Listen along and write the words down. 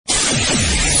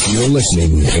You're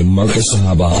listening to Marcus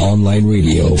Sahaba Online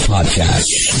Radio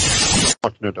Podcast.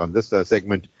 Fortunate on this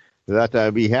segment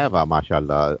that we have,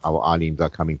 mashallah, our alims are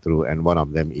coming through, and one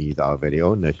of them is our very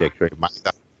own Sheikh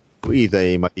Maida, who is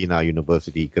a Medina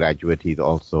University graduate. He's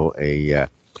also a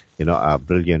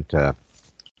brilliant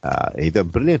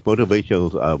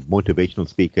motivational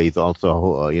speaker. He's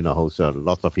also hosts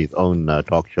lots of his own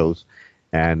talk shows,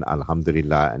 and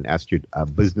alhamdulillah, an astute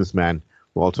businessman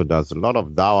who also does a lot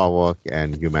of dawah work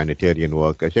and humanitarian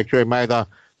work. Sheikh Maida,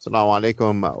 assalamu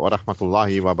alaikum wa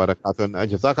rahmatullahi wa barakatuh.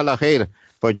 Jazakallah khair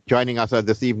for joining us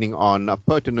this evening on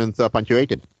Pertinence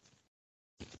Punctuated.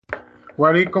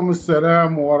 Wa alaikum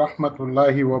assalam wa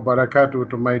rahmatullahi wa barakatuh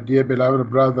to my dear beloved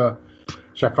brother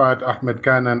Shafat Ahmed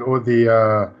Khan and all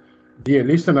the dear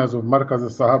listeners of Markaz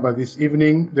al-Sahaba this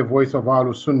evening, the voice of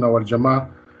Ahlus Sunnah wal Jama'ah.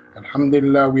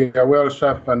 Alhamdulillah, we are well,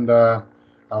 Shaf, and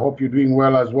I hope you're doing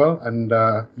well as well. And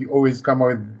you always come out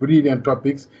with brilliant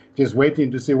topics. Just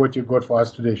waiting to see what you got for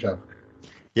us today, Shaf.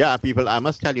 Yeah, people, I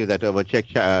must tell you that our Sheikh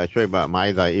Shoaib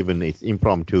Maida, even it's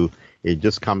impromptu, it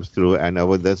just comes through. And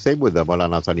with the same with the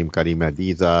Maulana Salim Karima,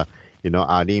 these are,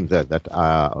 alims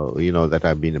that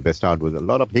have been bestowed with a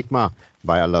lot of hikmah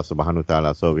by Allah subhanahu wa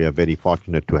ta'ala. So we are very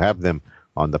fortunate to have them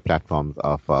on the platforms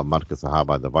of Markaz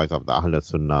Sahaba, the voice of the Ahlus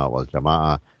Sunnah wal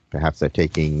Jama'ah. Perhaps they're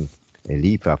taking a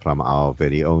leaf from our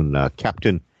very own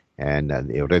captain and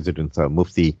the resident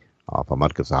Mufti of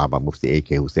Markaz Sahaba, Mufti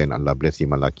A.K. Hussain. Allah bless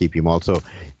him, Allah keep him also.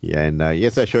 And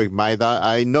yes, Sheikh Maida,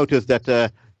 I noticed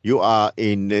that you are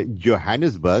in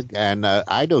Johannesburg, and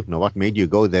I don't know what made you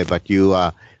go there, but you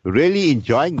are really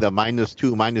enjoying the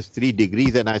 -2, -3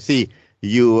 degrees, and I see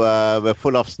you were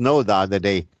full of snow the other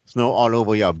day. Snow all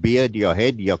over your beard, your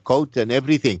head, your coat, and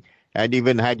everything, and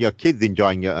even had your kids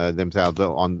enjoying themselves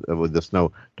with the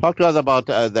snow. Talk to us about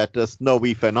that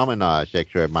snowy phenomena, Sheikh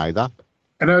Shoaib Maida.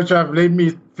 And Shaf, let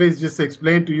me first just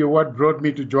explain to you what brought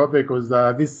me to Joburg, because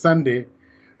this Sunday,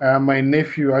 my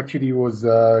nephew actually was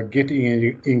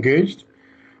getting engaged.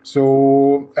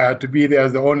 So to be there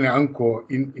as the only uncle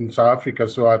in South Africa,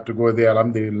 so I had to go there,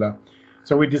 alhamdulillah.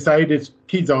 So we decided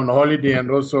kids are on holiday, and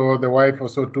also the wife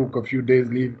also took a few days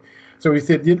leave. So we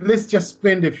said, let's just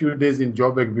spend a few days in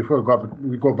Joburg before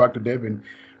we go back to Devon.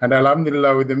 And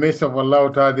alhamdulillah, with the mercy of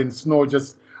Allah, then snow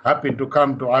just happened to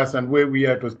come to us, and where we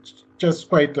are, it was just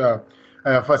quite a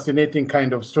fascinating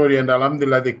kind of story. And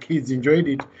alhamdulillah, the kids enjoyed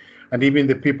it, and even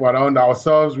the people around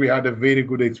ourselves, we had a very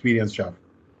good experience, Shaf.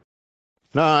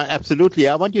 No, absolutely.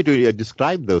 I want you to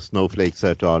describe those snowflakes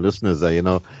to our listeners,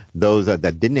 those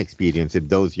that didn't experience it,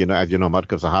 those, as you know,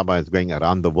 Markaz Sahaba is going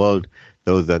around the world,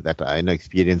 those that are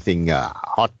experiencing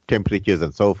hot temperatures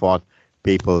and so forth,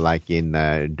 people like in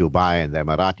Dubai and the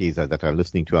Emiratis that are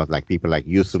listening to us, like people like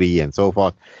Yusri and so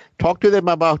forth. Talk to them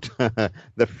about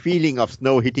the feeling of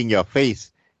snow hitting your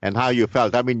face and how you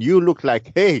felt. I mean, you look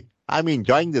like, hey, I'm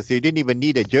enjoying this. You didn't even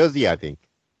need a jersey, I think.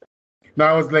 No,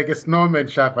 I was like a snowman,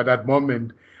 Shaf, at that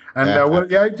moment. And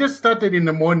I just started in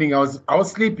the morning. I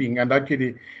was sleeping, and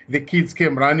actually the kids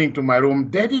came running to my room.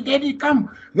 Daddy, come!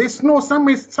 There's snow.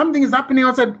 Something is happening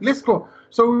outside. Let's go.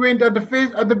 So we went at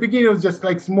the beginning. It was just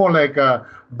like small, like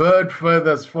bird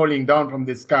feathers falling down from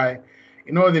the sky.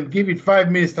 Then give it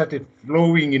 5 minutes, started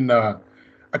flowing in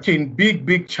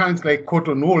big chunks like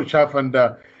cotton wool, Shaf, and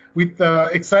with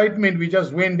excitement, we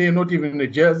just went there, not even in a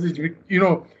jersey.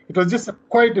 It was just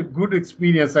quite a good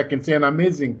experience, I can say, an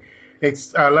amazing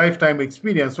lifetime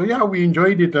experience. So, yeah, we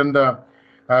enjoyed it, and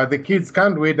the kids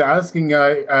can't wait. They're asking,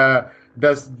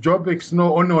 does Joburg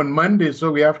snow only on Monday,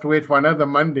 so we have to wait for another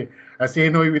Monday? I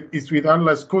say, it's with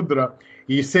Allah's Qudra.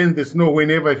 He sends the snow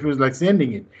whenever he feels like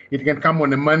sending it. It can come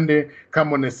on a Monday,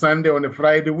 come on a Sunday, on a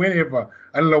Friday, whenever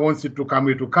Allah wants it to come,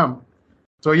 it will come.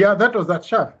 So, yeah, that was that,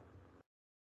 Shaf.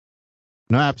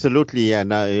 No, absolutely,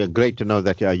 and great to know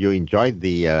that you enjoyed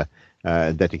the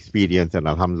that experience, and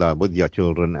alhamdulillah with your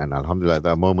children, and alhamdulillah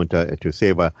the moment to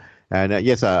savor. And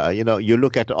yes, you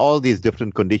look at all these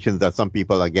different conditions that some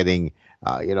people are getting,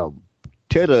 heat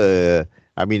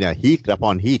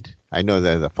upon heat. I know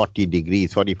there's 40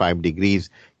 degrees, 45 degrees.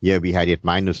 Here we had it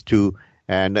 -2,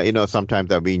 and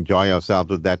sometimes we enjoy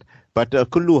ourselves with that. But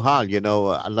kullu hal,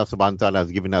 Allah subhanahu wa ta'ala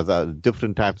has given us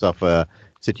different types of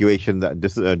situations,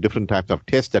 different types of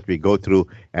tests that we go through.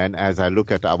 And as I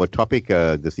look at our topic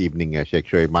this evening, Sheikh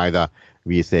Shoaib Maida,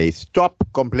 we say stop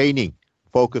complaining,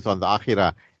 focus on the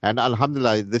Aakirah. And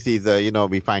alhamdulillah, this is,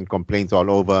 we find complaints all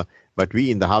over, but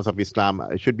we in the House of Islam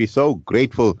should be so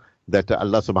grateful that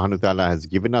Allah subhanahu wa ta'ala has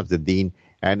given us the deen,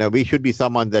 and we should be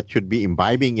someone that should be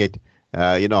imbibing it,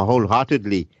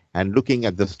 wholeheartedly, and looking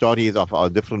at the stories of our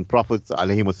different prophets,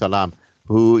 alayhimus salam,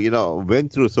 who,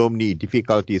 went through so many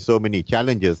difficulties, so many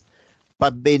challenges,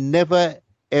 but they never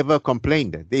ever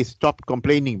complained. They stopped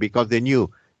complaining because they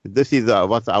knew this is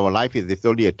what our life is. It's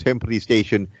only a temporary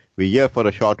station. We're here for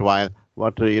a short while.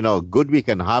 What good we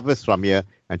can harvest from here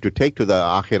and to take to the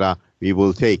Aakirah, we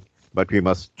will take. But we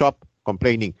must stop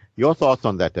complaining. Your thoughts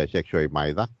on that, Sheikh Shoaib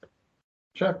Maida?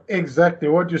 Sure, exactly.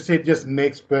 What you said just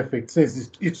makes perfect sense.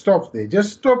 It stops there.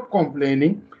 Just stop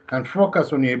complaining and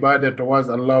focus on your ibadah towards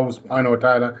Allah subhanahu wa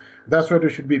ta'ala. That's what we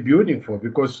should be building for.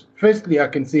 Because firstly, I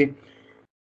can say,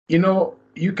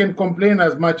 you can complain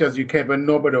as much as you can, but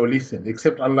nobody will listen,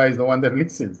 except Allah is the one that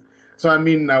listens. So, I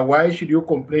mean, why should you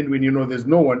complain when you know there's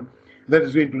no one that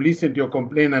is going to listen to your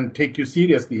complaint and take you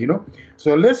seriously,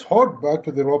 So let's hold back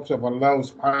to the ropes of Allah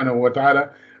subhanahu wa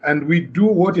ta'ala, and we do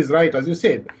what is right, as you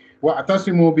said.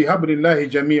 وَاعْتَصِمُوا بِحَبْلِ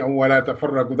اللَّهِ جَمِيعًا وَلَا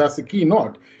تَفَرَّقُوا. That's the key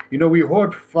note. We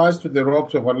hold fast to the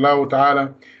ropes of Allah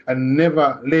ta'ala and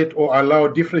never let or allow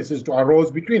differences to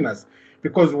arise between us.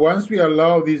 Because once we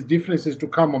allow these differences to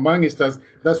come amongst us,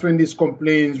 that's when these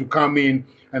complaints will come in,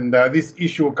 and this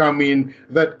issue will come in,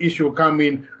 that issue will come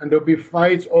in, and there'll be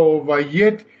fights over.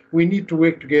 Yet we need to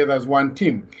work together as one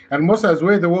team. And most as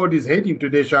where the world is heading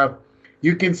today, Shaf,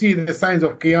 you can see the signs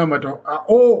of Qiyamah are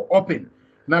all open.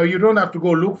 Now you don't have to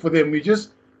go look for them. You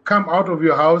just come out of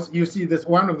your house, you see this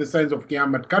one of the signs of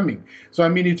Qiyamah coming. So I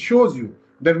mean, it shows you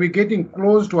that we're getting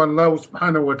close to Allah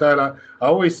subhanahu wa ta'ala. I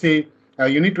always say,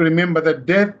 you need to remember that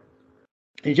death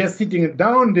is just sitting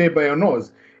down there by your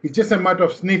nose. It's just a matter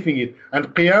of sniffing it. And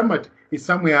Qiyamah is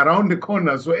somewhere around the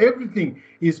corner. So everything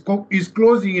is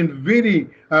closing in very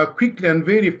quickly and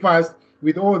very fast,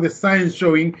 with all the signs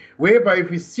showing, whereby if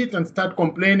we sit and start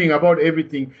complaining about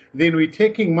everything, then we're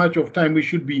taking much of time. We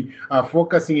should be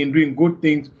focusing in doing good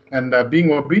things and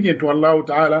being obedient to Allah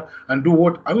Ta'ala and do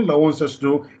what Allah wants us to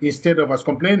do instead of us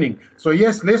complaining. So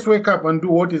yes, let's wake up and do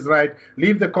what is right.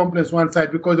 Leave the complaints one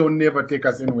side, because they will never take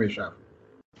us anywhere, Shaf.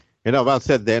 Well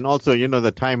said there. And also,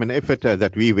 the time and effort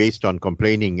that we waste on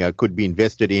complaining could be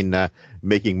invested in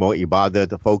making more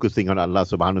ibadat, focusing on Allah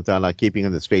subhanahu wa ta'ala, keeping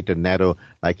on the straight and narrow,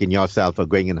 like in yourself, or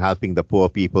going and helping the poor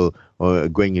people, or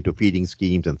going into feeding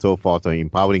schemes and so forth, or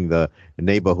empowering the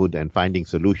neighborhood and finding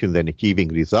solutions and achieving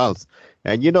results.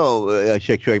 And, Sheikh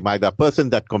Shoaib Maida, the person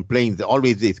that complains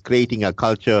always is creating a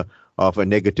culture of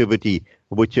negativity,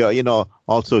 which,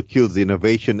 also kills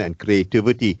innovation and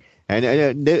creativity. And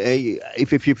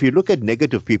if you look at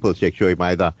negative people, Sheikh Shoaib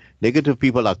Maida, negative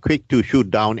people are quick to shoot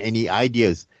down any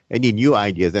new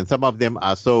ideas, and some of them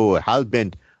are so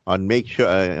hell-bent on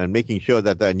making sure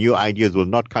that the new ideas will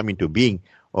not come into being,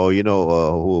 or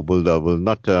who will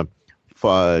not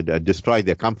destroy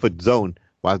their comfort zone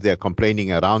while they are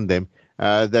complaining around them,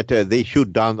 that they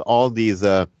shoot down all these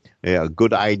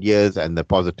good ideas and the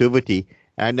positivity,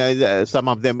 and some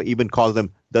of them even call them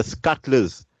the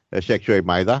scuttlers, Sheikh Shoaib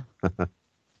Maida.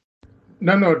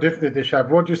 No, definitely, Shaf.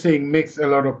 What you're saying makes a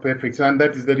lot of perfect sense, and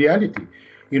that is the reality.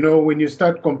 When you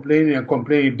start complaining,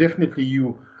 definitely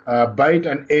you bite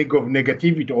an egg of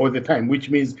negativity all the time, which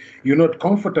means you're not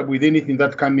comfortable with anything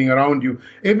that's coming around you.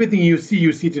 Everything you see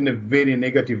it in a very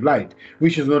negative light,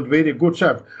 which is not very good,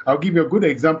 Shaf. I'll give you a good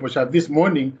example, Shaf. This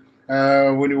morning,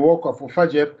 when we woke up for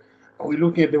Fajr, we're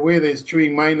looking at the weather is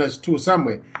showing -2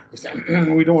 somewhere. We say,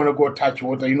 we don't want to go touch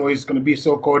water. It's going to be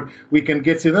so cold. We can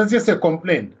get sick. That's just a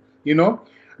complaint,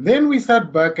 Then we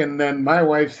sat back, and then my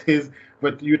wife says,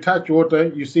 but you touch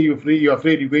water, you say you're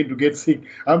afraid you're going to get sick.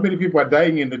 How many people are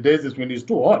dying in the deserts when it's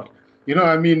too hot?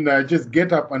 Just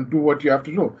get up and do what you have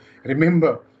to do.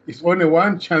 Remember, it's only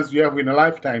one chance you have in a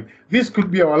lifetime. This could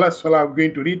be our last salah we're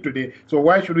going to read today. So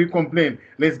why should we complain?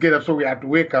 Let's get up. So we have to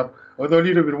wake up. Although a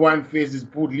little bit one face is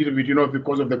put a little bit,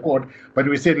 because of the code. But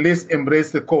we said, let's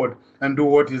embrace the code and do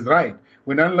what is right.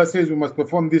 When Allah says we must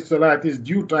perform this salah at its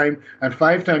due time and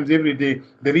 5 times every day,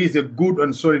 there is a good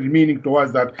and solid meaning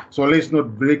towards that. So let's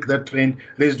not break that trend.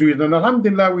 Let's do it. And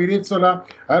alhamdulillah, we read salah,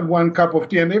 had 1 cup of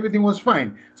tea, and everything was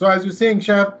fine. So as you're saying,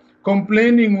 Shaf,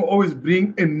 complaining will always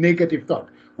bring a negative thought.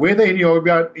 Whether in your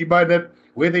ibadat,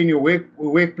 whether in your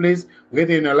workplace,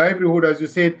 whether in a livelihood, as you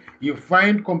said, you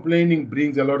find complaining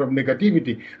brings a lot of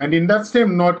negativity. And in that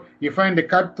same note, you find the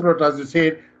cutthroat, as you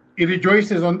said, it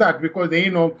rejoices on that, because they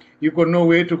you got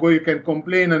nowhere to go. You can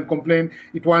complain and complain.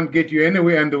 It won't get you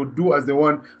anywhere, and they will do as they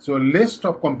want. So let's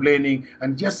stop complaining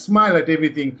and just smile at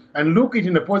everything and look it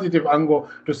in a positive angle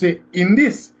to say, in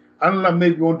this, Allah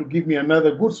maybe want to give me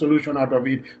another good solution out of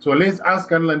it. So let's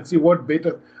ask Allah and see what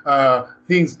better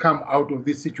things come out of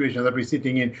this situation that we're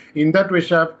sitting in. In that way,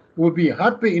 Shaf, we'll be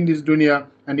happy in this dunya,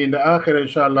 and in the Aakirah,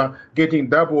 inshallah, getting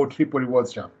double or triple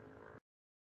rewards, Shaf.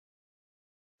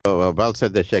 Well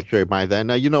said, the Sheikh Shoaib Maida. And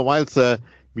whilst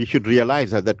we should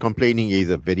realize that complaining is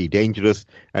very dangerous,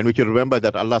 and we should remember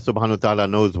that Allah subhanahu wa ta'ala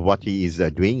knows what He is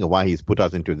doing, why He's put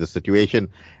us into this situation,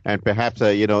 and perhaps,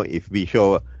 if we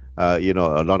show, a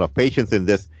lot of patience in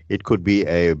this, it could be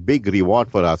a big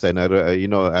reward for us. And,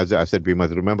 as I said, we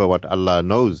must remember what Allah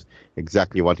knows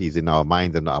exactly what is in our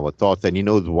minds and our thoughts, and He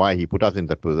knows why He put us in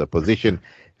that position.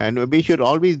 And we should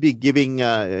always be giving,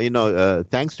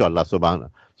 thanks to Allah subhanahu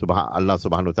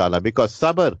wa ta'ala, because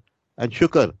sabr and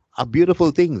shukr are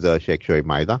beautiful things, Sheikh Shoaib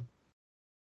Maida.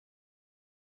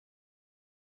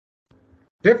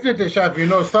 Definitely, Shaf.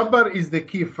 Sabr is the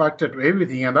key factor to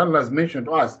everything, and Allah has mentioned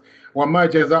to us, وَمَا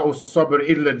جَزَاءُ الصَّبْرِ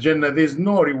إِلَّا الْجَنَّةِ. There's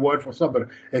no reward for sabr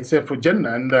except for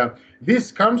Jannah. And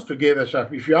this comes together,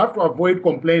 Shaf. If you have to avoid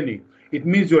complaining, it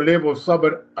means your level of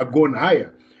sabr are going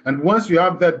higher. And once you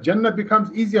have that, Jannah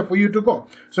becomes easier for you to go.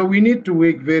 So we need to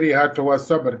work very hard towards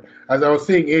sabr. As I was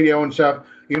saying earlier on, Shaf,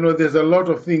 there's a lot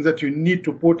of things that you need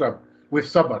to put up with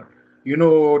sabr.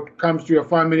 It comes to your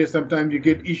family, sometimes you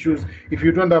get issues. If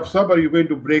you don't have sabr, you're going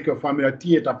to break your family or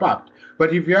tear it apart.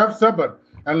 But if you have sabr,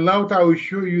 Allah Ta'ala will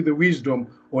show you the wisdom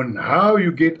on how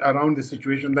you get around the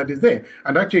situation that is there,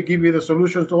 and actually give you the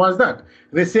solutions towards that.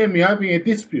 The same, you're having a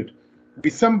dispute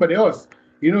with somebody else.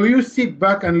 You sit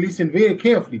back and listen very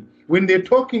carefully. When they're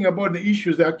talking about the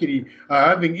issues they actually are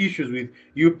having issues with,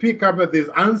 you pick up that there's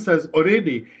answers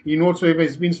already in whatsoever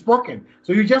has been spoken.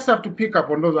 So you just have to pick up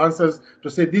on those answers to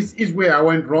say, this is where I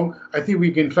went wrong. I think we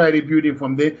can try rebuilding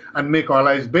from there and make our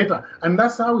lives better. And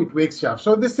that's how it works, Shaf.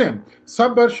 So the same.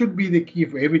 Sabr should be the key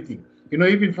for everything.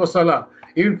 Even for salah.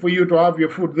 Even for you to have your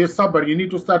food, there's sabr. You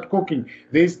need to start cooking.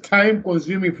 There's time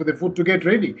consuming for the food to get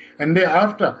ready. And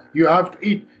thereafter, you have to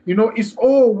eat. It's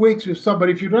all works with sabr.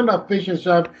 If you don't have patience,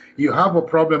 you have a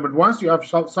problem. But once you have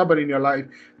sabr in your life,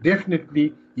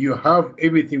 definitely you have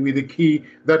everything with the key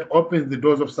that opens the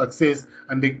doors of success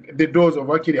and the doors of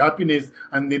actually happiness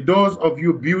and the doors of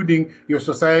you building your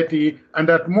society and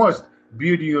at most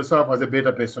building yourself as a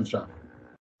better person, Shah.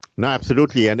 No,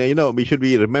 absolutely. And, we should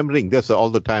be remembering this all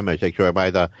the time, Sheikh Shoaib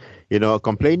Maida.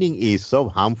 Complaining is so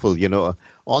harmful.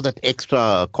 All that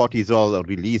extra cortisol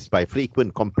released by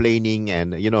frequent complaining,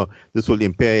 and, this will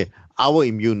impair our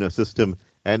immune system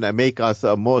and make us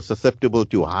more susceptible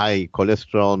to high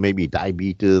cholesterol, maybe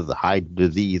diabetes, heart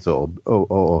disease,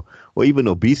 or even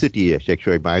obesity, Sheikh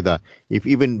Shoaib Maida. It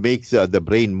even makes the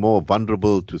brain more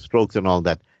vulnerable to strokes and all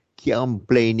that.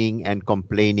 Complaining and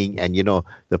complaining, and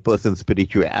the person's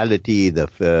spirituality, the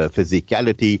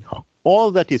physicality, all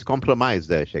that is compromised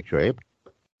there, Sheikh Shoaib.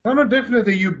 No,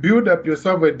 definitely you build up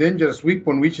yourself a dangerous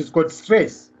weapon, which is called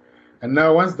stress. And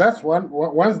now once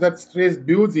that stress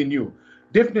builds in you,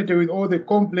 definitely with all the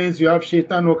complaints you have,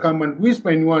 Shaitan will come and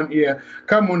whisper in one ear,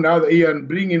 come on the other ear, and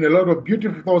bring in a lot of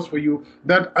beautiful thoughts for you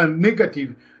that are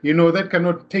negative, that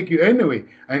cannot take you anyway.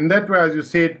 And that way, as you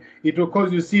said, it will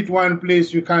cause you sit one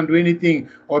place, you can't do anything.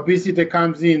 Obesity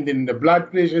comes in, then the blood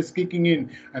pressure is kicking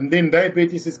in, and then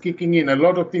diabetes is kicking in. A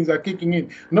lot of things are kicking in.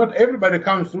 Not everybody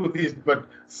comes through this, but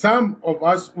some of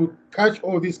us will catch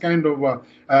all these kind of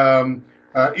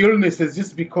illnesses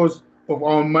just because of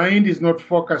our mind is not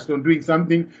focused on doing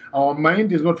something. Our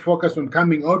mind is not focused on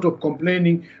coming out of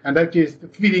complaining and actually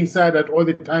feeling sad at all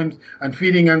the times and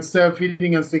feeling unsafe,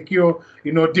 feeling insecure,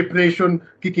 depression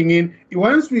kicking in.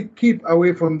 Once we keep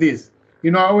away from this,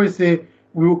 I always say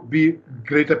we'll be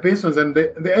greater persons. And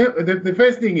the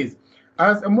first thing is,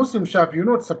 as a Muslim Shaf, you're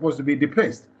not supposed to be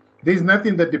depressed. There's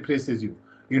nothing that depresses you.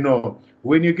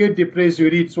 When you get depressed, you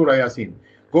read Surah Yasin.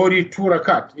 Go read 2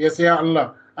 rakat. Yes, Ya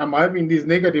Allah, I'm having these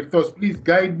negative thoughts. Please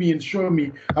guide me and show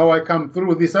me how I come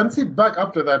through this. And sit back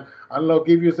after that. Allah will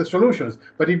give you the solutions.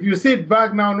 But if you sit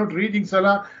back now, not reading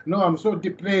Salah, no, I'm so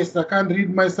depressed, I can't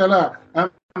read my Salah.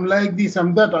 I'm like this,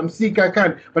 I'm that, I'm sick, I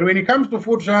can't. But when it comes to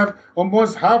food, Shaf,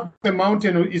 almost half the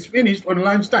mountain is finished on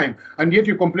lunchtime. And yet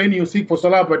you're complaining you're sick for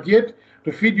Salah, but yet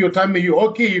to feed your tummy,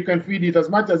 you can feed it as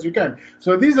much as you can.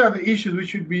 So these are the issues we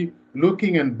should be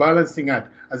looking and balancing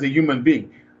at as a human being.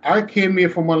 I came here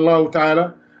from Allah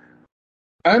Ta'ala,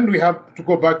 and we have to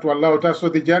go back to Allah Ta'ala, so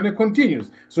the journey continues.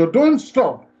 So don't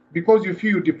stop because you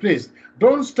feel depressed.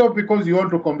 Don't stop because you want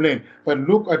to complain, but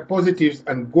look at positives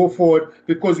and go forward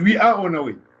because we are on our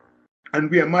way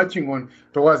and we are marching on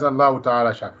towards Allah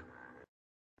Ta'ala, Shaf.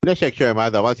 Sheikh Shoaib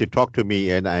Maida, once you talk to me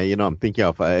and I'm thinking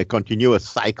of a continuous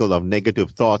cycle of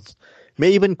negative thoughts, may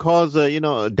even cause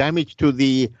damage to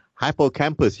the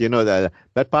hippocampus,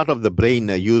 that part of the brain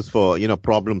used for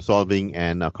problem solving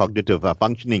and cognitive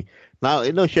functioning. Now,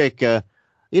 Sheikh,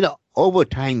 over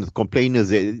time, complainers,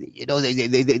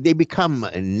 they become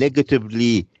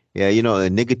negatively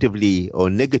negatively or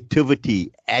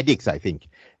negativity addicts, I think,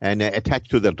 and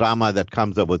attached to the drama that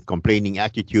comes up with complaining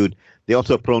attitude. They're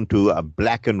also prone to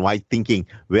black and white thinking,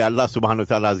 where Allah subhanahu wa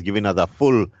ta'ala has given us a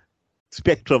full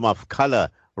spectrum of color,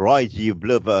 royal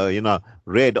blue,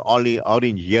 red,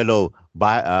 orange, yellow,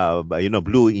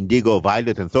 blue, indigo,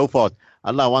 violet, and so forth.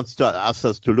 Allah wants to ask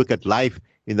us to look at life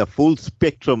in the full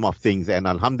spectrum of things, and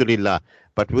alhamdulillah.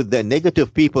 But with the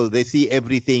negative people, they see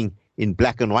everything in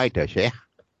black and white, Sheikh.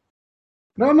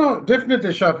 No,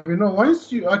 definitely, Shaf.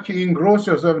 Once you actually engross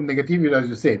yourself in negativity, as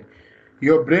you said,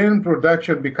 your brain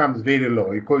production becomes very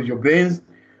low because your brain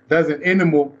doesn't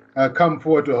anymore come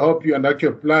forward to help you and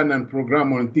actually plan and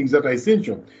program on things that are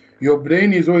essential. Your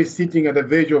brain is always sitting at the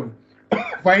verge of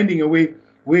finding a way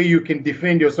where you can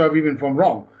defend yourself even from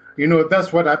wrong.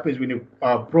 That's what happens when you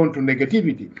are prone to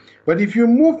negativity. But if you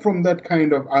move from that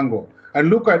kind of angle and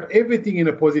look at everything in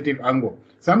a positive angle,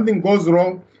 something goes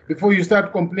wrong, before you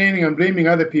start complaining and blaming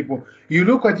other people, you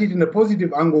look at it in a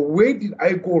positive angle. Where did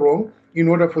I go wrong in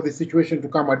order for the situation to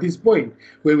come at this point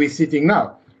where we're sitting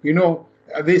now?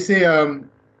 They say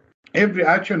every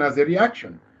action has a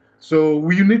reaction. So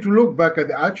we need to look back at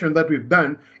the action that we've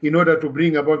done in order to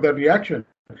bring about that reaction.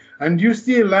 And you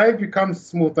see life becomes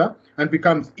smoother and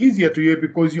becomes easier to you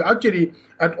because you actually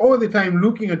at all the time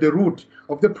looking at the root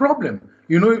of the problem.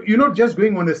 You're not just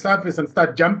going on the surface and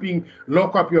start jumping,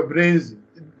 lock up your brains,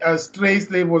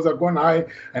 stress levels are gone high,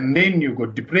 and then you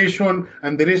got depression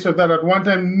and the rest of that at one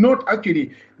time, not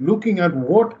actually looking at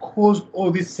what caused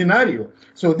all this scenario.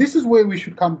 So this is where we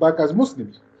should come back as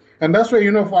Muslims. And that's why,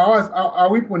 for us,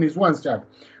 our weapon is one, chap.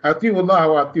 Ati'u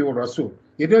Allah wa ati'u Rasul.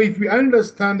 If we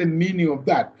understand the meaning of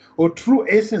that, or true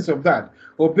essence of that,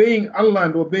 obeying Allah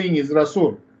and obeying His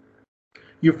Rasul,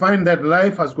 you find that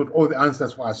life has got all the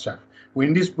answers for us, chap.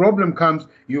 When this problem comes,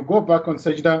 you go back on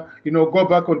sajda, go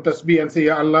back on tasbih and say,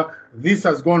 Ya Allah, this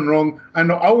has gone wrong.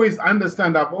 And I always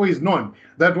understand, I've always known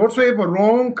that whatsoever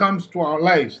wrong comes to our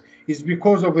lives is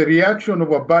because of a reaction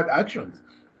of our bad actions.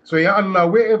 So, Ya Allah,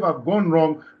 wherever I've gone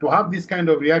wrong to have this kind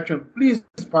of reaction, please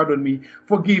pardon me,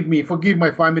 forgive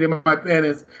my family, my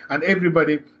parents, and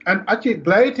everybody, and actually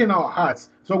lighten our hearts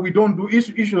so we don't do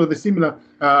issue of the similar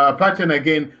pattern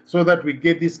again, so that we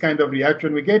get this kind of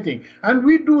reaction we're getting. And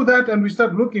we do that and we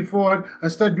start looking forward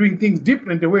and start doing things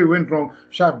different the way we went wrong.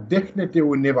 Sharp, definitely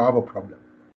will never have a problem.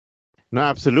 No,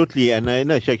 absolutely.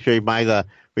 And Sheikh Maida,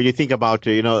 when you think about,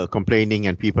 complaining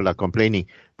and people are complaining,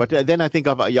 but then I think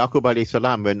of Yaqub alayhi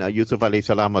salam, when Yusuf alayhi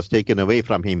salam was taken away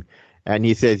from him, and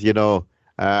he says,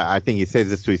 I think he says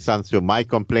this to his sons, so my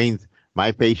complaints,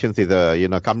 my patience is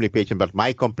a, comely patient, but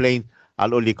my complaint,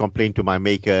 I'll only complain to my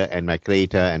maker and my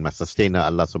creator and my sustainer,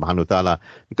 Allah subhanahu wa ta'ala.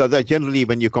 Because generally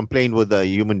when you complain with a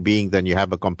human being, then you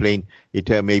have a complaint, it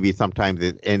maybe sometimes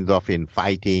it ends off in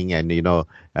fighting and,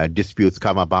 disputes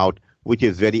come about, which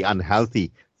is very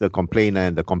unhealthy. The complainer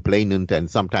and the complainant, and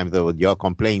sometimes with your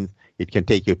complaints, it can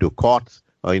take you to courts,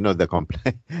 or the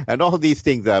complaint and all these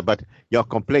things. But your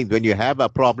complaints, when you have a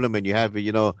problem and you have,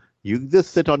 you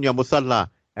just sit on your musalla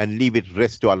and leave it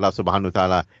rest to Allah subhanahu wa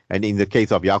ta'ala. And in the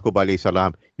case of Yaqub alayhi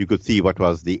salam, you could see what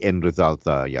was the end result,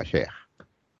 Ya Sheikh.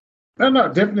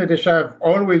 No, definitely, Sheikh.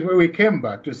 Always where we came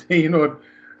back to say,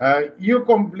 your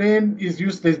complaint is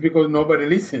useless because nobody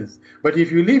listens. But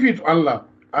if you leave it to Allah,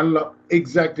 Allah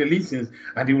exactly listens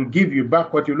and He will give you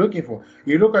back what you're looking for.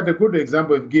 You look at the good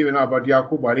example we've given about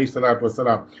Yaqub alayhi salatu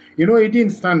wasalam. He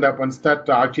didn't stand up and start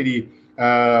actually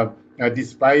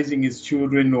despising his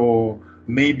children or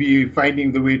maybe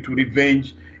finding the way to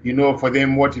revenge, for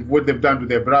them what they've done to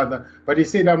their brother. But he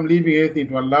said, I'm leaving everything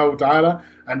to Allah Ta'ala,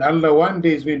 and Allah one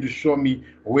day is going to show me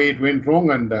where it went wrong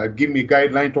and give me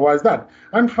guideline towards that.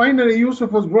 And finally,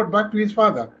 Yusuf was brought back to his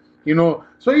father.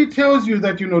 So he tells you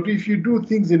that, if you do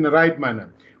things in the right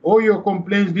manner, all your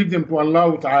complaints, leave them to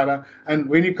Allah Ta'ala. And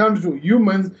when it comes to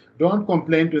humans, don't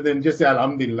complain to them, just say,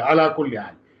 Alhamdulillah, ala kulli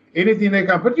hal. Anything they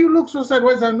can, but you look so sad.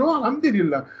 Why say, no,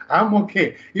 Alhamdulillah, I'm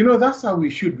okay. That's how we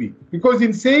should be. Because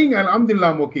in saying,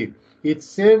 Alhamdulillah, I'm okay, it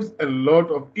saves a lot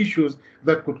of issues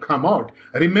that could come out.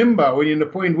 Remember, when you're in the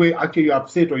point where actually you're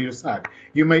upset or you're sad,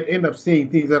 you might end up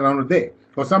saying things that are not there.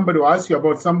 Or somebody will ask you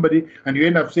about somebody and you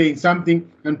end up saying something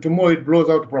and tomorrow it blows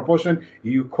out of proportion.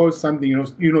 You cause something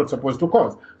you're not supposed to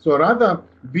cause. So rather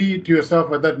be to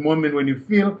yourself at that moment when you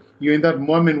feel you're in that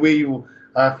moment where you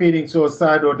are feeling so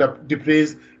sad or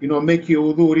depressed, make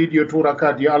your wudu, read your 2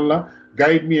 rakat, Ya Allah,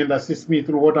 guide me and assist me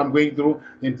through what I'm going through.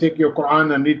 Then take your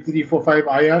Quran and read 3, 4, 5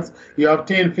 ayats. You have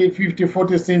 10, 50,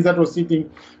 40 sins that was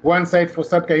sitting one side for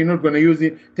sadaqah, you're not going to use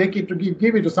it. Take it to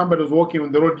give it to somebody who's walking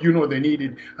on the road, they need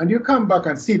it. And you come back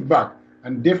and sit back.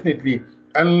 And definitely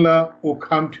Allah will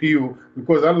come to you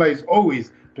because Allah is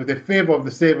always to the favor of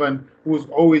the servant who's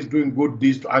always doing good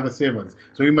deeds to other servants.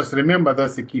 So we must remember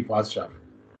that's the key for us, Shaf.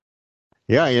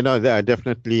 Yeah, there are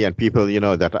definitely, and people,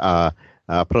 that are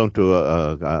prone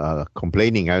to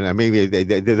complaining, and maybe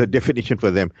there's a definition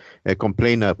for them. A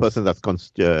complainer, a person that's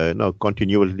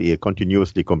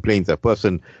continuously complains, a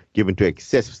person given to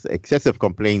excessive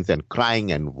complaints and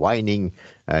crying and whining.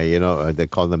 They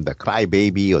call them the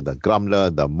crybaby or the grumbler,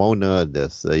 the moaner,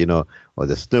 or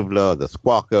the sniveler, the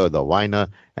squawker, the whiner.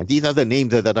 And these are the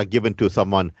names that are given to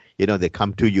someone. They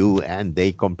come to you and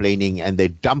they complaining and they're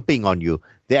dumping on you.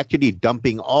 They're actually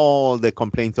dumping all the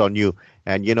complaints on you.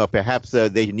 And, perhaps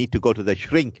they need to go to the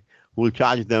shrink who will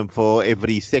charge them for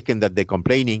every second that they're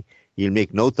complaining. He'll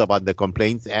make notes about the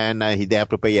complaints and they have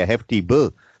to pay a hefty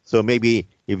bill. So maybe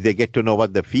if they get to know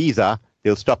what the fees are,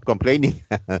 they'll stop complaining.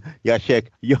 Yeah,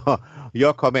 Sheikh,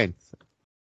 your comments.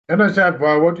 Shaf,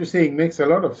 what you're saying makes a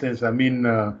lot of sense. I mean,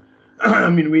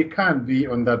 we can't be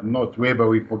on that note whereby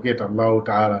we forget Allah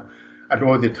Ta'ala at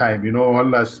all the time.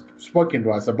 Allah's spoken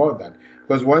to us about that.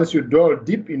 Because once you delve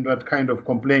deep in that kind of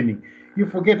complaining, you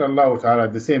forget Allah Ta'ala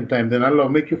at the same time, then Allah will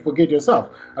make you forget yourself.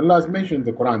 Allah has mentioned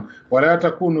in the Quran, وَلَا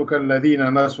تَكُونُوا كَالَّذِينَ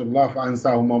نَسُوا اللَّهَ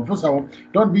فَأَنْسَاهُمْ أَنفُسَهُمْ.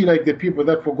 Don't be like the people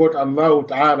that forgot Allah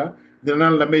Ta'ala, then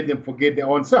Allah made them forget their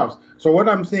own selves. So what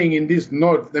I'm saying in this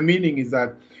note, the meaning is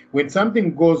that when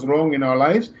something goes wrong in our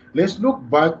lives, let's look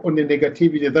back on the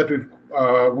negativity that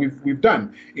we've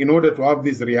done in order to have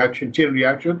this chain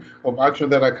reaction of actions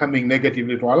that are coming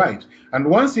negatively to our lives. And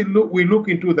once we look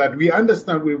into that, we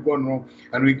understand we've gone wrong,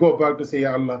 and we go back to say,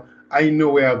 Ya Allah, I know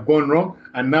where I've gone wrong,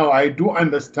 and now I do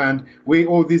understand where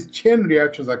all these chain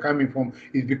reactions are coming from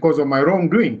is because of my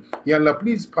wrongdoing. Ya Allah,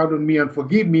 please pardon me and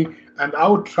forgive me, and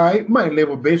I'll try my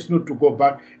level best not to go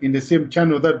back in the same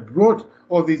channel that brought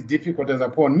all these difficulties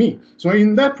upon me. So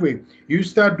in that way, you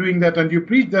start doing that and you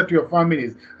preach that to your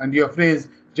families and your friends.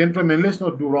 Gentlemen, let's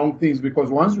not do wrong things, because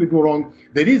once we do wrong,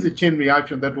 there is a chain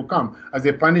reaction that will come as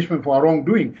a punishment for our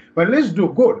wrongdoing. But let's do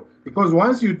good, because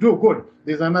once you do good,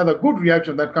 there's another good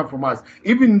reaction that comes from us,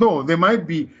 even though there might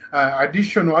be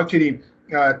additional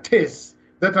tests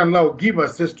that Allah will give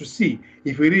us just to see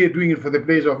if we're really doing it for the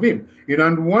pleasure of Him.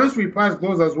 And once we pass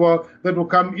those as well, that will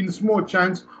come in small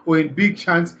chunks or in big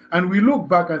chunks, and we look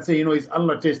back and say, is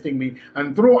Allah testing me?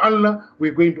 And through Allah,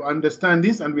 we're going to understand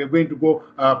this, and we're going to go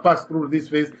pass through this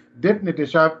phase. Definitely,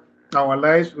 Shaf, our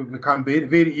lives will become very,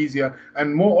 very easier.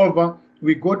 And moreover,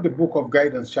 we got the book of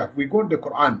guidance, Shaf. We got the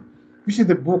Quran, which is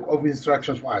the book of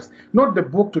instructions for us, not the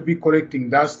book to be collecting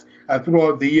dust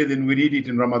throughout the year. Then we read it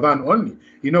in Ramadan only.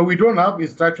 We don't have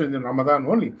instructions in Ramadan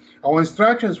only. Our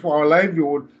instructions for our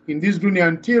livelihood in this dunya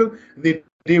until the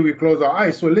day we close our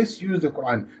eyes. So let's use the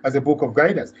Quran as a book of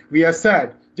guidance. We are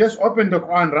sad. Just open the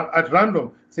Quran at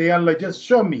random. Say, Allah, just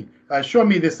show me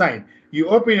the sign. You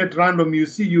open it at random, you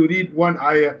read one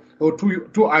ayah or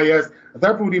two ayahs.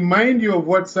 That will remind you of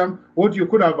what you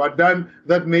could have done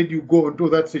that made you go into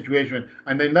that situation.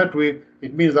 And in that way,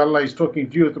 it means Allah is talking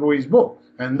to you through His book.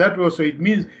 And that also, it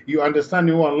means you understand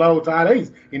who Allah Ta'ala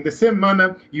is. In the same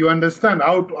manner, you understand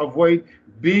how to avoid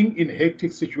being in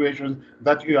hectic situations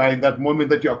that you are in that moment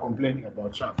that you are complaining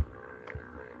about, Shaf.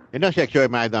 Sheikh,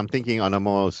 I'm thinking on a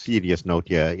more serious note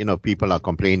here. People are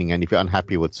complaining, and if you're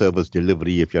unhappy with service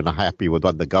delivery, if you're not happy with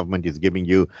what the government is giving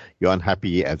you, you're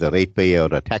unhappy as a ratepayer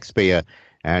or a taxpayer,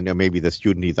 and maybe the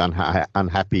student is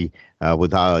unhappy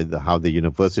with how the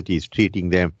university is treating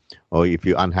them, or if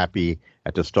you're unhappy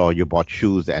at a store, you bought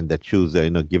shoes and that shoes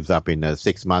gives up in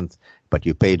 6 months, but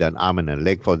you paid an arm and a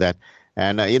leg for that.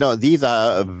 And these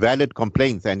are valid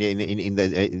complaints, and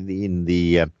in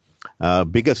the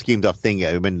bigger schemes of things,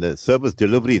 when the service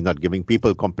delivery is not giving,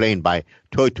 people complain by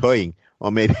toying,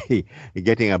 or maybe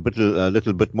getting a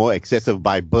little bit more excessive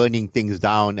by burning things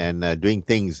down and doing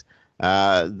things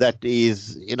that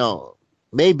is,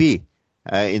 maybe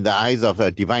in the eyes of a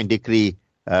divine decree,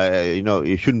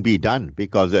 it shouldn't be done,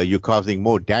 because you're causing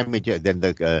more damage than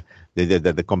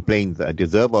the complaints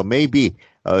deserve, or maybe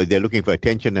they're looking for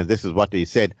attention, and this is what they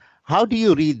said. How do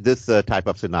you read this type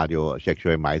of scenario, Sheikh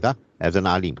Maida, as an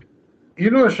alim?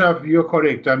 Shaf, you're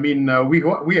correct. I mean,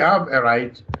 we have a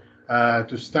right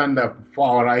to stand up for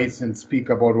our rights and speak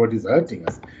about what is hurting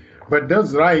us. But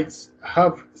those rights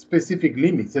have specific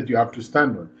limits that you have to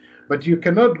stand on. But you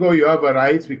cannot go, you have a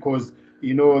right because,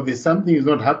 there's something is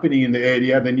not happening in the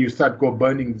area, then you start go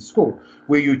burning the school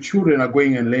where your children are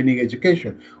going and learning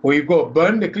education. Or you go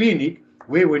burn the clinic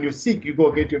where when you're sick, you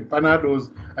go get your Panados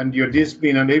and your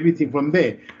discipline and everything from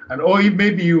there. And or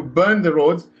maybe you burn the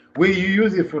roads where you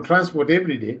use it for transport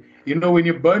every day. When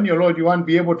you burn your road, you won't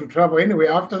be able to travel anyway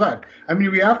after that. I mean,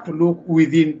 we have to look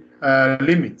within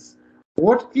limits.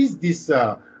 What is this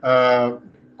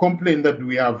complaint that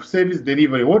we have service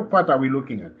delivery. What part are we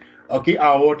looking at? Okay,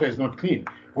 our water is not clean.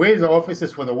 Where is the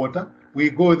offices for the water?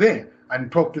 We go there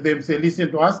and talk to them, say,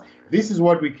 listen to us, this is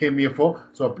what we came here for,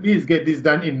 so please get this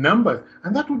done in numbers.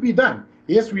 And that will be done.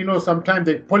 Yes, we know sometimes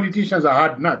that politicians are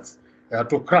hard nuts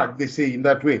to crack, they say, in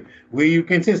that way. Where you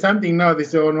can say something now, they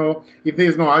say, oh no, if there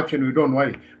is no action, we don't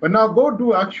worry. But now go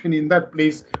do action in that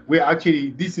place where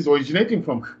actually this is originating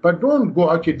from. But don't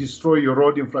go actually destroy your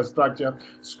road infrastructure,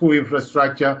 school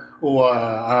infrastructure,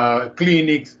 or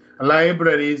clinics,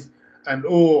 libraries, and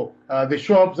the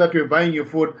shops that you're buying your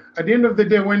food. At the end of the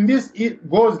day, when this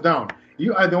goes down,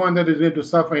 you are the one that is going to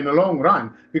suffer in the long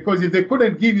run. Because if they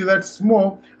couldn't give you that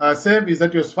small service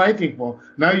that you're fighting for,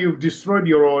 now you've destroyed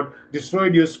your road,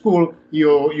 destroyed your school,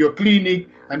 your clinic,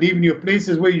 and even your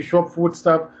places where you shop food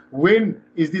stuff. When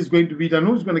is this going to be done?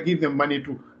 Who's going to give them money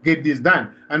to get this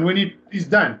done? And when it is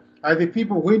done, are the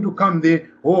people going to come there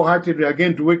wholeheartedly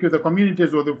again to work with the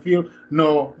communities, or they feel,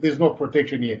 no, there's no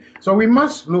protection here? So we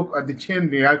must look at the chain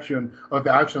reaction of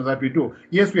the actions that we do.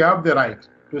 Yes, we have the right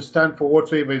to stand for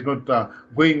whatsoever is not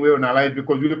going well in our lives,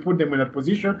 because we will put them in a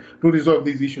position to resolve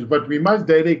these issues. But we must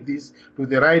direct this to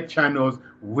the right channels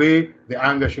where the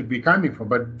anger should be coming from.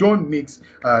 But don't mix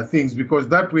things, because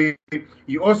that way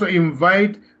you also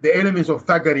invite the elements of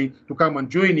thuggery to come and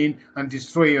join in and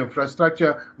destroy your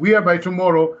infrastructure. By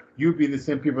tomorrow, you'll be the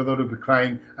same people that will be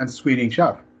crying and squealing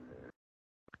sharp.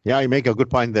 Yeah, you make a good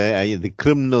point there. The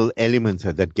criminal elements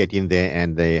that get in there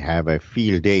and they have a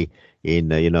field day in,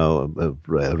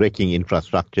 wrecking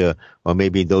infrastructure, or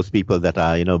maybe those people that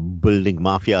are, building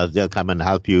mafias, they'll come and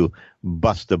help you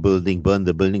bust the building, burn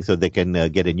the building so they can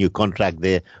get a new contract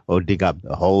there, or dig up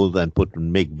holes and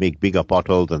make bigger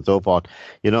potholes and so forth.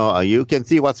 You can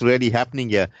see what's really happening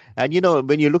here. And,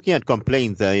 when you're looking at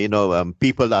complaints,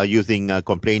 people are using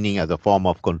complaining as a form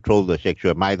of control, the Sheikh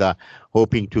Maida,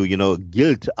 hoping to,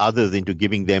 guilt others into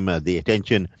giving them the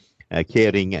attention,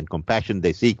 caring and compassion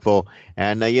they seek for.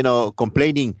 And,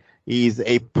 complaining is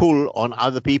a pull on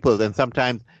other people. And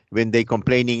sometimes when they're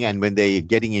complaining and when they're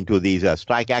getting into these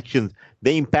strike actions,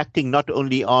 they're impacting not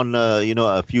only on,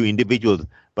 a few individuals,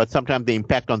 but sometimes they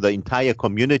impact on the entire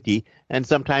community and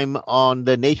sometimes on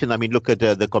the nation. I mean, look at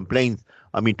the complaints.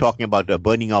 Talking about the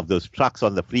burning of those trucks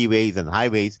on the freeways and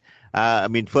highways.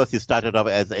 First it started off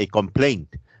as a complaint,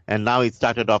 and now it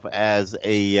started off as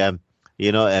a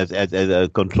as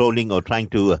controlling or trying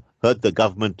to hurt the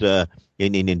government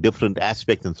in different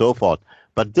aspects and so forth.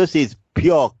 But this is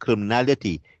pure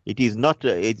criminality. It is not,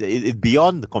 it's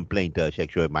beyond the complaint,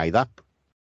 Sheikh Maida.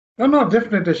 No,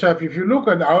 definitely, Shaf. If you look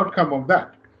at the outcome of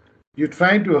that, you're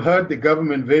trying to hurt the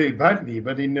government very badly,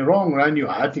 but in the long run,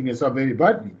 you're hurting yourself very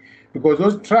badly, because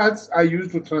those trucks are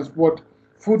used to transport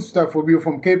foodstuff for you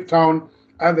from Cape Town,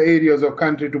 other areas of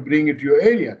country, to bring it to your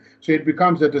area. So it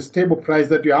becomes at a stable price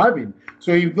that you're having.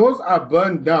 So if those are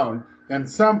burned down and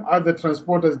some other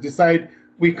transporters decide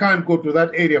we can't go to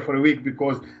that area for a week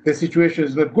because the situation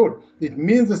is not good, it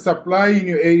means the supply in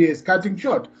your area is cutting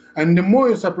short. And the more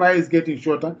your supply is getting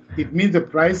shorter, it means the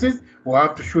prices will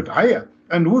have to shoot higher.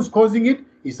 And who's causing it?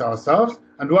 Is ourselves.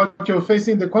 And what you're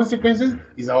facing, the consequences,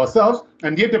 is ourselves.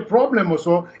 And yet the problem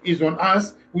also is on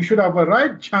us. We should have a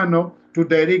right channel to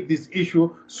direct this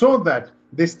issue so that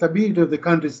the stability of the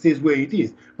country stays where it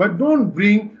is. But don't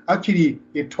bring actually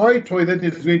a toy that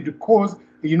is going to cause,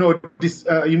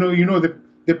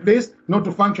 the place not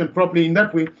to function properly. In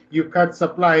that way, you cut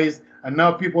supplies, and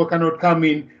now people cannot come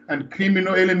in, and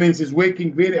criminal elements is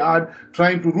working very hard,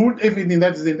 trying to root everything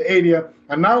that is in the area.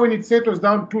 And now when it settles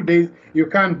down 2 days, you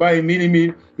can't buy mini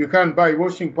meal, you can't buy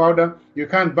washing powder, you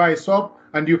can't buy soap,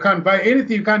 and you can't buy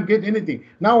anything, you can't get anything.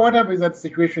 Now what happens in that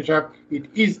situation, Shaf? It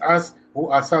is us who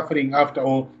are suffering after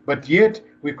all, but yet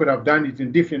we could have done it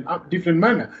in different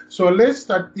manner. So let's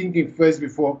start thinking first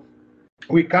before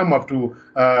we come up to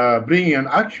bringing an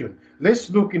action. Let's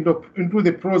look into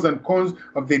the pros and cons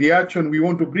of the reaction we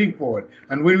want to bring forward.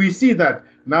 And when we see that,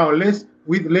 now let's,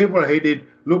 with level-headed,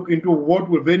 look into what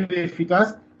will benefit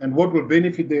us and what will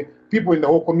benefit the people in the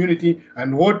whole community,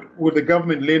 and what will the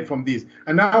government learn from this.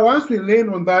 And now once we learn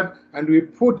on that and we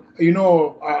put,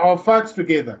 our facts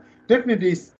together,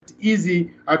 definitely it's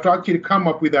easy to actually come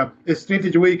up with a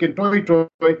strategy where you can toy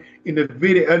in a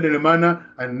very elderly manner,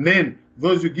 and then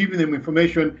those who give them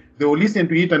information, they will listen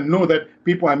to it and know that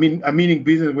people are meaning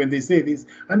business when they say this,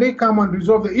 and they come and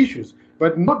resolve the issues,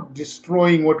 but not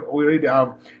destroying what we already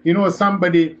have.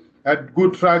 Somebody had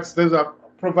good trucks, those are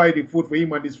providing food for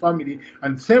him and his family,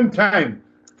 and same time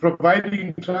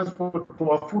providing transport to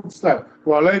our food stuff,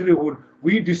 to our livelihood.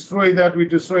 We destroy that, we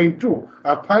destroy him too.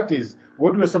 Our parties,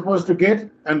 what we're supposed to get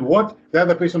and what the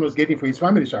other person was getting for his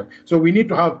family shop. So we need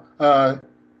to have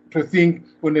to think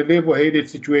on a level-headed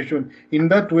situation. In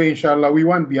that way, inshallah, we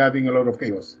won't be having a lot of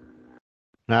chaos.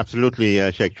 Absolutely,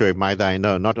 Sheikh Shoaib Maida. I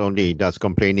know not only does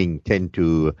complaining tend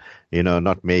to,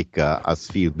 not make us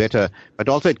feel better, but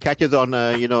also it catches on,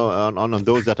 on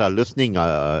those that are listening,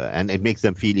 and it makes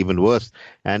them feel even worse.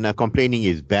 And complaining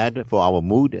is bad for our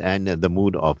mood and the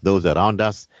mood of those around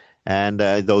us and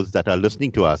those that are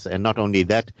listening to us. And not only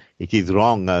that, it is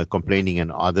wrong complaining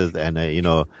on others and,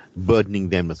 burdening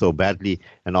them so badly.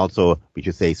 And also, we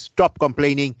should say, stop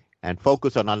complaining and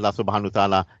focus on Allah subhanahu wa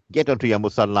ta'ala. Get onto your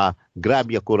musalla,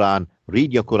 grab your Quran,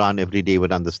 read your Quran every day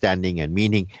with understanding and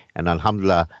meaning, and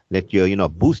alhamdulillah, let you,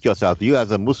 boost yourself. You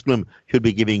as a Muslim should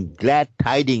be giving glad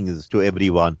tidings to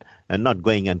everyone and not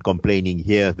going and complaining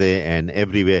here, there, and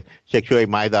everywhere. Sheikh Shoaib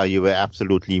Maida, you were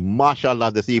absolutely mashallah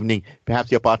this evening.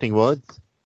 Perhaps your parting words?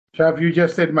 Shaf, you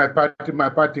just said my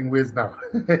parting words now.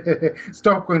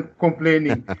 Stop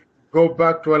complaining. Go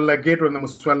back to Allah, get on the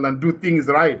Musalla and do things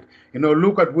right.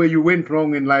 Look at where you went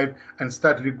wrong in life and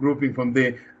start regrouping from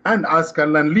there and ask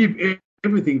Allah and leave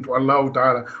everything to Allah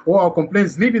Ta'ala. All our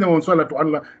complaints, leaving them on Salah to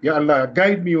Allah. Ya Allah,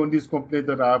 guide me on this complaint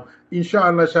that I have.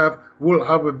 Inshallah, Shaf, we'll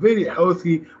have a very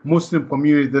healthy Muslim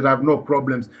community that have no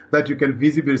problems that you can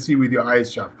visibly see with your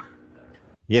eyes, Shaf.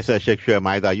 Yes, sir, Sheikh Shoaib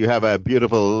Maida. You have a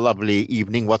beautiful, lovely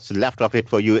evening. What's left of it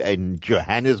for you in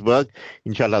Johannesburg?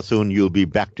 Inshallah, soon you'll be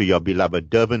back to your beloved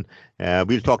Durban.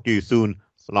 We'll talk to you soon.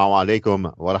 Assalamu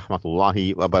alaikum wa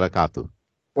rahmatullahi wa barakatuh.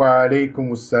 Wa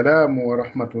alaikum assalam wa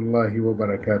rahmatullahi wa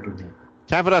barakatuh.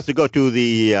 Time for us to go to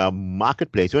the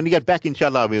marketplace. When we get back,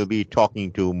 inshallah, we'll be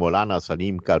talking to Maulana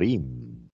Salim Karim.